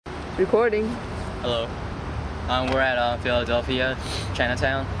Recording. Hello. We're at Philadelphia,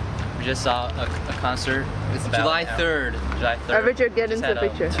 Chinatown. We just saw a concert. It's July 3rd. July 3rd. Richard, get into the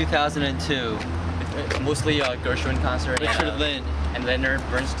picture. 2002. Mostly a Gershwin concert. Richard Lin. And Leonard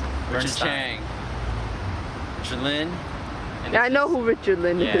Bernstein. Richard Lin. Yeah, I know who Richard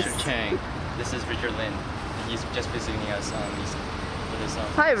Lin is. Richard Chang. This is Richard Lin. He's just visiting us with his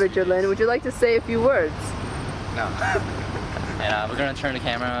Hi Richard Lin, would you like to say a few words? No. And we're gonna turn the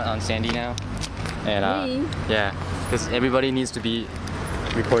camera on Sandy now. And Me? yeah, because everybody needs to be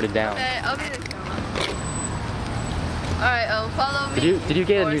recorded down. Okay, I'll be the camera. Alright, follow me. Did you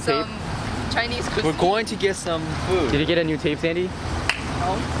get a new tape? Chinese cookies. We're going to get some food. Did you get a new tape, Sandy?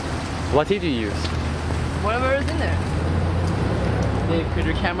 No. What tape do you use? Whatever is in there. Hey, could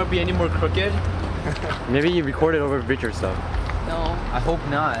your camera be any more crooked? Maybe you recorded over Richard's stuff. No. I hope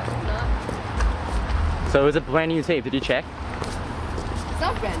not. So it's a brand new tape. Did you check? It's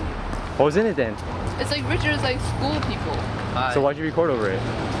not brand new. What was in it then? It's like Richard's like school people. Hi. So why'd you record over it?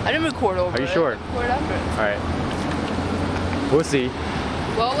 I didn't record over it. Are you sure? I record after. Alright. We'll see.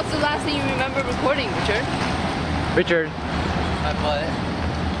 Well, what's the last thing you remember recording, Richard? Richard. My butt.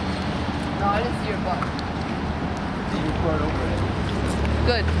 No, I didn't see your butt. You record over it.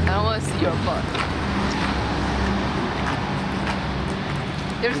 Good. I don't want to see your butt.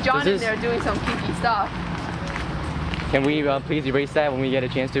 There's John in there doing some kinky stuff. Can we please erase that when we get a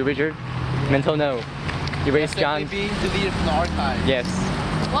chance to, Richard? Mental no. Erase John. Being deleted from the archive. Yes.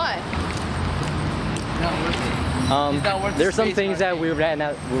 Why? Not worth it. It's not worth There's the some space things that we'd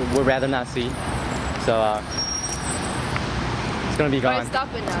rather not see. So it's gonna be gone. Alright,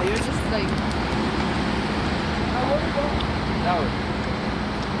 stop it now. You're just like.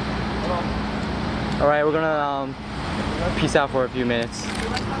 Alright, we're gonna peace out for a few minutes.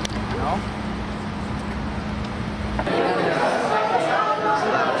 No?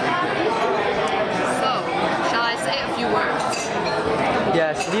 So, shall I say a few words?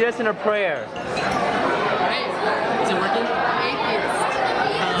 Yes, lead us in a prayer. Right. Is it working? Atheist.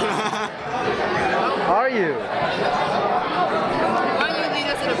 Are you? Why don't you lead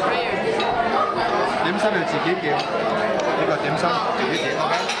us in a prayer? 램선을 즐길게요. 이거 램선 즐길게요.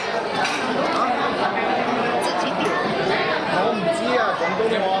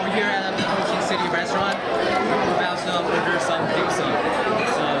 We're here at the Ho Chi Minh City restaurant. We're about to order some dim sum.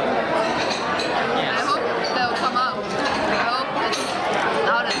 So, I hope they'll come out. I hope it's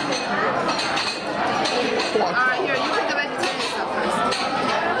loud enough. Alright, here, you get the vegetarian stuff first.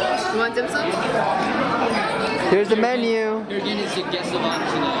 You want dim sum? here's the menu. You're getting to guest of honor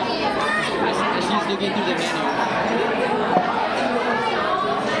tonight. As she's looking through the menu.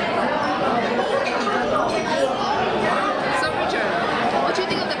 So, Richard, what do you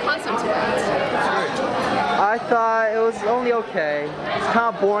think of the concert tonight? I thought it was only okay. It's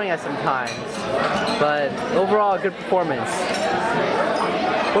kind of boring at some times, but overall a good performance.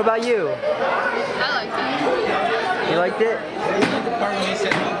 What about you? I liked it. You liked it? I like the part when they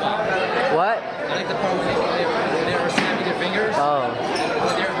said one-bop. What? I like the part when they were snapping their fingers. Oh.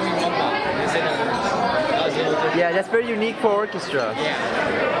 When they were doing one-bop. They said that was a little different. Yeah, that's very unique for orchestra.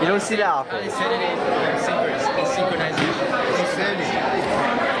 Yeah. You don't see that How often. they said it in synchronization.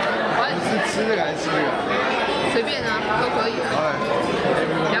 What? 是吃这个还是吃这个？随便啊，都可以。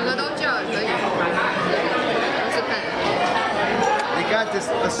两个都叫也可以。不是看。 They got this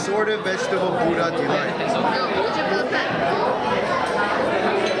assorted vegetable Buddha delight. No, 我就不是看。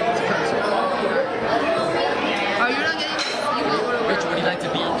Are you not getting this? You will order. Rich, would you like to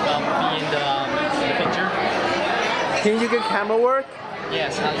be in the picture? Can you do good camera work?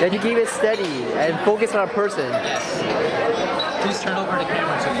 Yes. Then you keep it steady and focus on a person. Yes. Please turn over the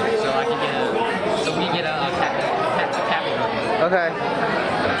camera to me so I can get so we can get a camera. Okay.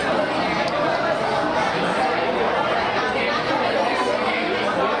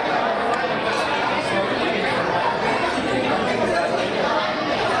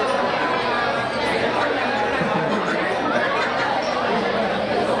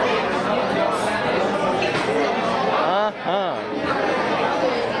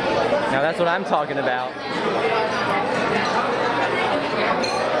 Now that's what I'm talking about.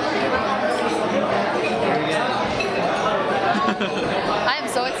 I am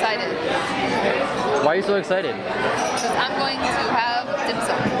so excited Why are you so excited? because I'm going to have dim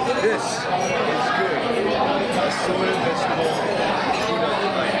sum. This is good. Assorted vegetable Buddha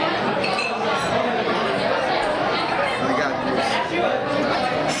delight. I got this.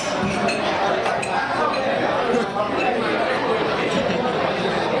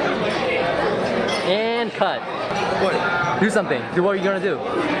 And cut. What? Do something. Do what you're gonna do.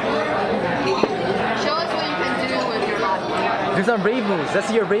 Show us what you can do with your body. Do Do some brave moves. Let's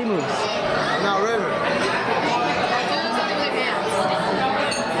see your brave moves. I'm not ready.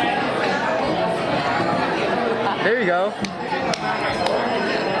 There you go.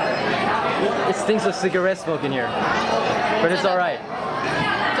 It stinks of cigarette smoke in here, but it's all right.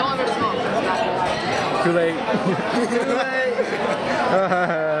 Don't ever smoke. Too late. Too late.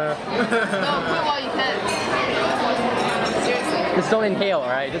 No, quit while you can. Seriously. Just don't inhale, all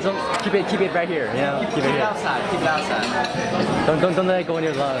right? Just don't keep it right here. You know, keep it here. outside. Keep it outside. Don't let it go in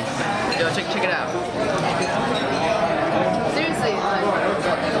your lungs. Yo, check it out. Seriously, like,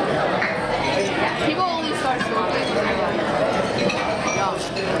 people only start smoking when they're like young.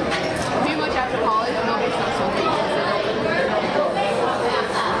 Pretty much after college, nobody starts smoking.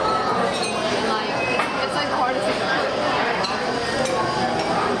 And like, it's like hard to take a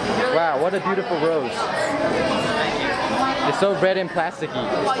break. Wow, what a beautiful rose. It's so red and plasticky.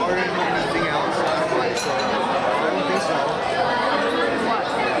 Harder than anything else. I don't think so. What?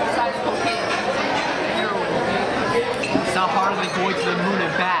 Besides cocaine. Heroin. It's not harder than going to the moon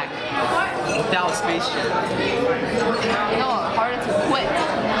and back without a spaceship. No, harder to quit.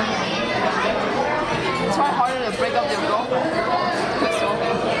 It's probably harder to break up their girlfriend. Quit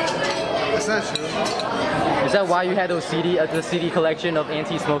smoking. That's not true. Is that why you had those the CD collection of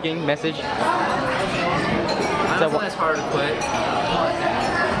anti-smoking message? I don't think it's harder to quit.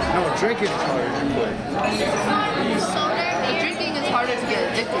 No, drinking is harder to quit. Drinking is harder to get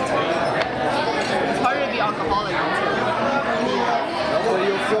addicted to. It's harder to be alcoholic. Well,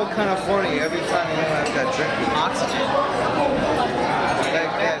 you'll feel kind of funny every time you don't have that drinking. Oxygen.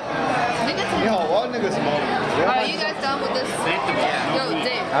 Like that. Nicotine. Yo, all niggas smoke. Alright, you guys done with this? Yeah. Yo,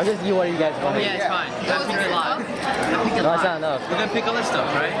 Dave. I'll just eat what you guys want. Yeah, it's fine. Yo, That's is pick it a lot. enough? No, it's not enough. We're gonna pick other stuff,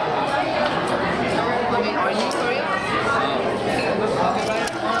 right? I mean, are you for real?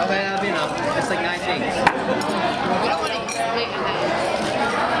 Okay, that'll be enough. It's like 9 things. We don't want to eat steak and that.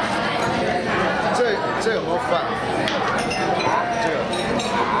 这有没有饭？这个。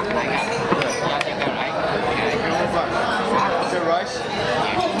有没有饭？这 rice？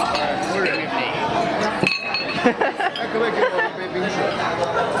 那可不可以给我一杯冰水？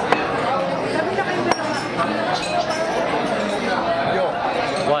有。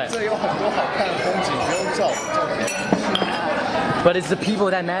What? 这有很多好看的风景，不用照片。But it's the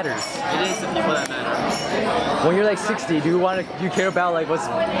people that matters. It is the people that matter. When you're like 60, do you care about like what's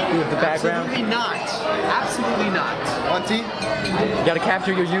the background? Absolutely not. Absolutely not. 1 T? You gotta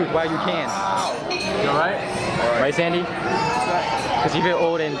capture your youth while you can. You alright? Right, Sandy? Because you feel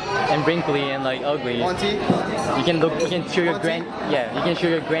old and wrinkly and like ugly. 1 T? You can show your you can show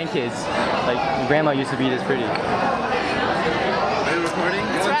your grandkids like grandma used to be this pretty. Are you recording?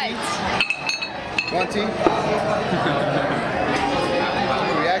 That's right. 1 T?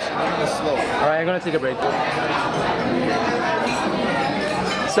 Reaction is slow. Alright, I'm gonna take a break.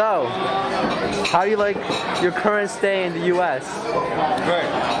 So, how do you like your current stay in the US? Great.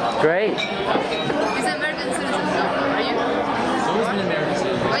 Great. He's an American citizen, so are you? Who's an American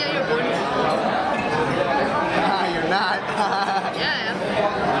citizen? Oh yeah, you're born here. You're not. Yeah,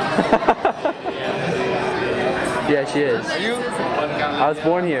 Yeah, she is. Are you? I was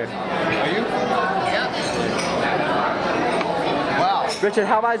born here. Are you? yeah. Wow. Richard,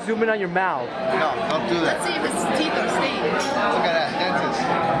 how about zoom in on your mouth? No, don't do Let's that. see if his teeth are stained. Look at that dentist.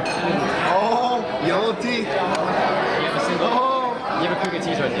 Oh, yellow teeth. You have a single. Oh. You have a crooked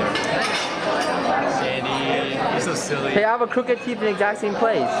teeth right there. Sandy, you're so silly. Hey, I have a crooked teeth in the exact same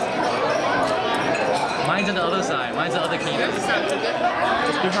place. Mine's on the other side. Mine's the other Yours canine. is not too good.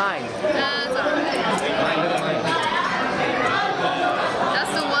 It's behind. It's okay. Mine, look at mine.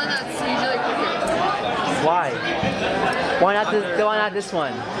 That's the one that's usually crooked. Why? Why not this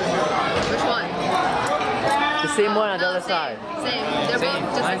one? Which one? The same one on the No, other same, side. Same. They're Same.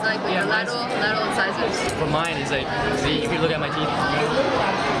 both just Mine- as like yeah, lateral incisors. For mine, it's like, see, if you look at my teeth,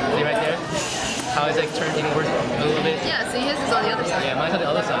 see right there? How it's like turned inward a little bit? Yeah, see his is on the other side. Yeah, mine's on the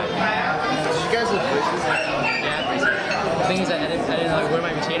other side. You guys are braces. Yeah, braces. The thing is that I didn't like, wear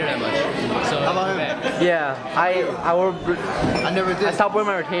my retainer that much. So How about him? back. Yeah, I never did. stopped wearing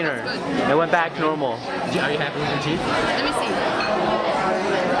my retainer. It went back to normal. Are you happy with your teeth? Let me see.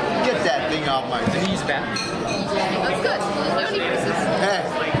 Get that thing off my Did you use the bathroom? That's good. You don't need braces. Hey.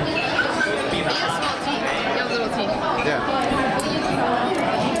 You have small teeth. You have little teeth. Yeah.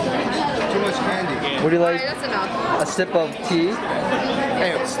 Too much candy. Would you like Alright, that's enough. a sip of tea?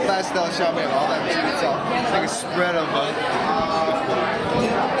 Hey, 大家下面老板介绍那个 spread of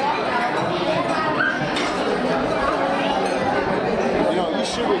You know, you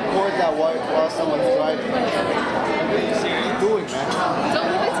should record that while someone's driving. What are you doing, man? Don't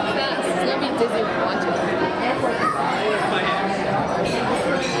move it too fast. It's gonna be dizzy when you watch it.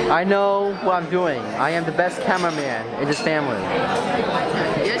 I know what I'm doing. I am the best cameraman in this family.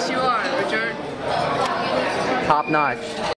 Yes, you are, Richard. Top notch.